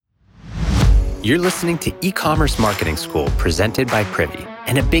You're listening to E-Commerce Marketing School presented by Privy.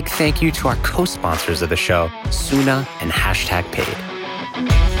 And a big thank you to our co-sponsors of the show, Suna and #Paid.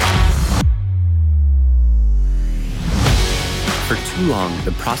 For too long,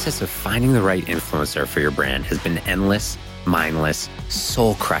 the process of finding the right influencer for your brand has been endless, mindless,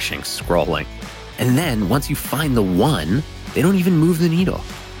 soul-crushing scrolling. And then once you find the one, they don't even move the needle.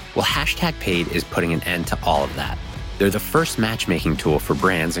 Well, #Paid is putting an end to all of that. They're the first matchmaking tool for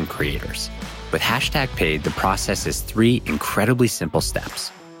brands and creators. With #Paid, the process is 3 incredibly simple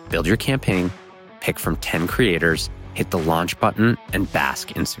steps. Build your campaign, pick from 10 creators, hit the launch button, and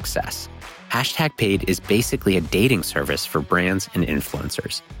bask in success. #Paid is basically a dating service for brands and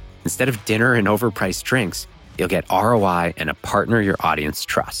influencers. Instead of dinner and overpriced drinks, you'll get ROI and a partner your audience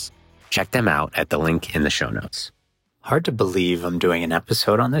trusts. Check them out at the link in the show notes. Hard to believe I'm doing an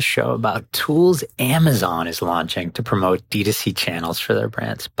episode on this show about tools Amazon is launching to promote D2C channels for their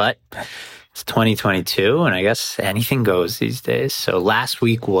brands, but it's 2022 and I guess anything goes these days. So last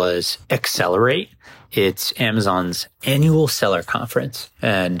week was Accelerate. It's Amazon's annual seller conference,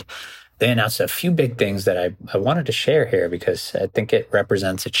 and they announced a few big things that I wanted to share here because I think it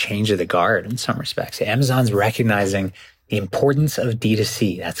represents a change of the guard in some respects. Amazon's recognizing the importance of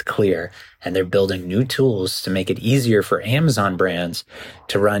D2C, that's clear, and they're building new tools to make it easier for Amazon brands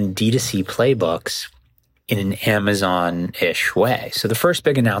to run D2C playbooks in an Amazon-ish way. So the first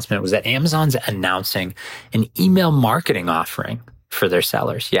big announcement was that Amazon's announcing an email marketing offering for their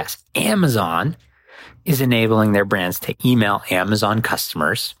sellers. Yes, Amazon is enabling their brands to email Amazon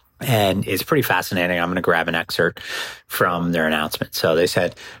customers. And it's pretty fascinating. I'm going to grab an excerpt from their announcement. So they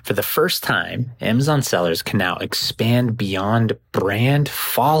said, for the first time, Amazon sellers can now expand beyond brand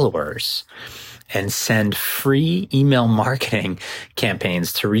followers and send free email marketing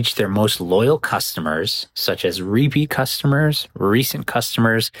campaigns to reach their most loyal customers, such as repeat customers, recent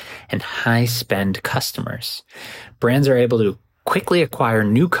customers, and high-spend customers. Brands are able to quickly acquire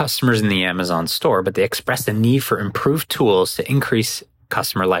new customers in the Amazon store, but they express the need for improved tools to increase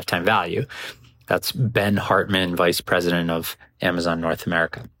customer lifetime value. That's Ben Hartman, Vice President of Amazon North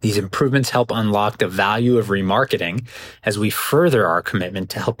America. These improvements help unlock the value of remarketing as we further our commitment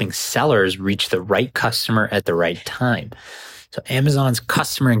to helping sellers reach the right customer at the right time. So Amazon's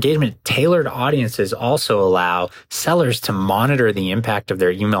customer engagement tailored audiences also allow sellers to monitor the impact of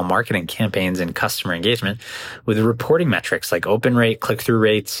their email marketing campaigns and customer engagement with reporting metrics like open rate, click-through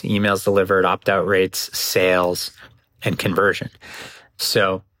rates, emails delivered, opt-out rates, sales, and conversion.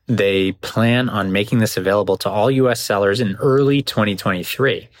 So they plan on making this available to all U.S. sellers in early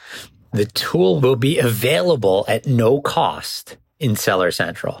 2023. The tool will be available at no cost in Seller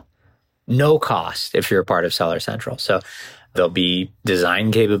Central. No cost if you're a part of Seller Central. So there'll be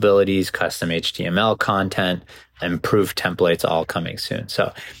design capabilities, custom HTML content, improved templates all coming soon.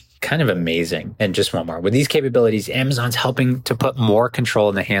 So kind of amazing. And just one more. With these capabilities, Amazon's helping to put more control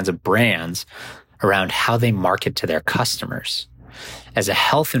in the hands of brands around how they market to their customers. As a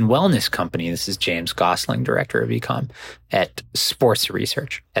health and wellness company, this is James Gosling, Director of Ecom at Sports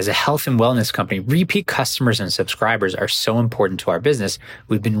Research. As a health and wellness company, repeat customers and subscribers are so important to our business.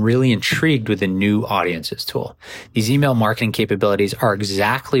 We've been really intrigued with the new audiences tool. These email marketing capabilities are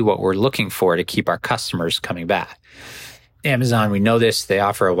exactly what we're looking for to keep our customers coming back. Amazon, we know this, they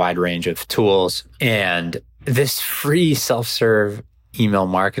offer a wide range of tools, and this free self-serve email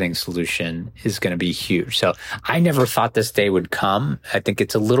marketing solution is going to be huge. So I never thought this day would come. I think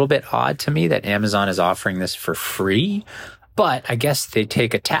it's a little bit odd to me that Amazon is offering this for free, but I guess they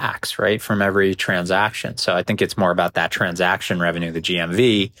take a tax, right, from every transaction. So I think it's more about that transaction revenue, the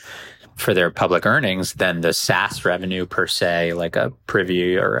GMV, for their public earnings than the SaaS revenue per se, like a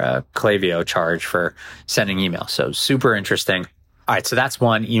Privy or a Klaviyo charge for sending email. So super interesting. All right, so that's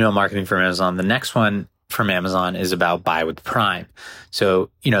one, email marketing from Amazon. The next one from Amazon is about Buy with Prime. So,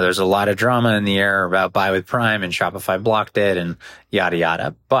 there's a lot of drama in the air about Buy with Prime, and Shopify blocked it and yada,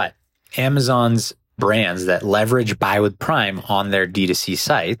 yada. But Amazon's brands that leverage Buy with Prime on their D2C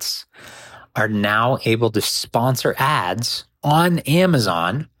sites are now able to sponsor ads on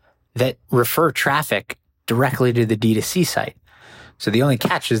Amazon that refer traffic directly to the D2C site. So the only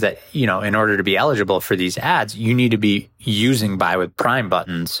catch is that, in order to be eligible for these ads, you need to be using Buy with Prime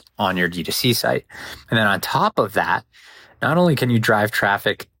buttons on your D2C site. And then on top of that, not only can you drive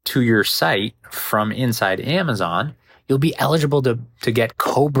traffic to your site from inside Amazon, you'll be eligible to get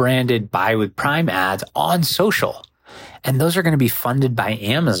co-branded Buy with Prime ads on social. And those are going to be funded by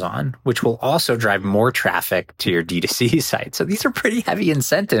Amazon, which will also drive more traffic to your D2C site. So these are pretty heavy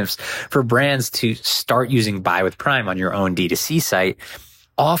incentives for brands to start using Buy with Prime on your own D2C site.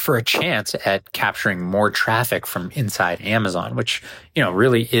 offer a chance at capturing more traffic from inside Amazon, which,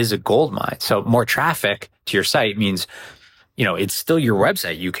 really is a gold mine. So more traffic to your site means, it's still your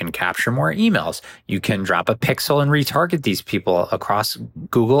website. You can capture more emails. You can drop a pixel and retarget these people across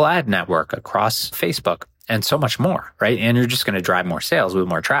Google Ad Network, across Facebook, and so much more, right? And you're just going to drive more sales with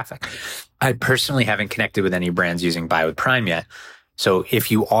more traffic. I personally haven't connected with any brands using Buy with Prime yet. So if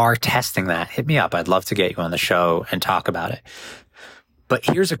you are testing that, hit me up. I'd love to get you on the show and talk about it. But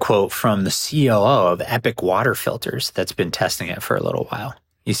here's a quote from the COO of Epic Water Filters that's been testing it for a little while.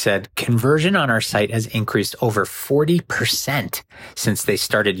 He said, conversion on our site has increased over 40% since they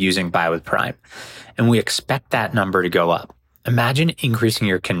started using Buy with Prime. And we expect that number to go up. Imagine increasing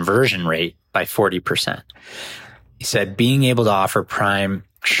your conversion rate by 40%. He said, being able to offer Prime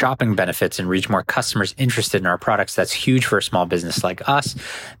shopping benefits and reach more customers interested in our products, that's huge for a small business like us.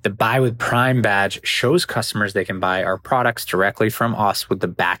 The Buy with Prime badge shows customers they can buy our products directly from us with the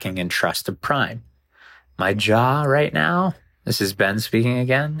backing and trust of Prime. My jaw right now, this is Ben speaking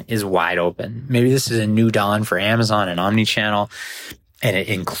again, is wide open. Maybe this is a new dawn for Amazon and omnichannel, and it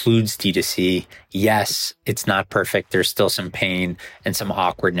includes D2C. Yes, it's not perfect. There's still some pain and some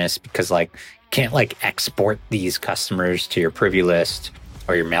awkwardness because you can't export these customers to your Privy List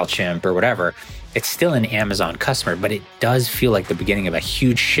or your MailChimp or whatever. It's still an Amazon customer, but it does feel like the beginning of a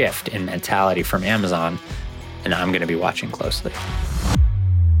huge shift in mentality from Amazon, and I'm going to be watching closely.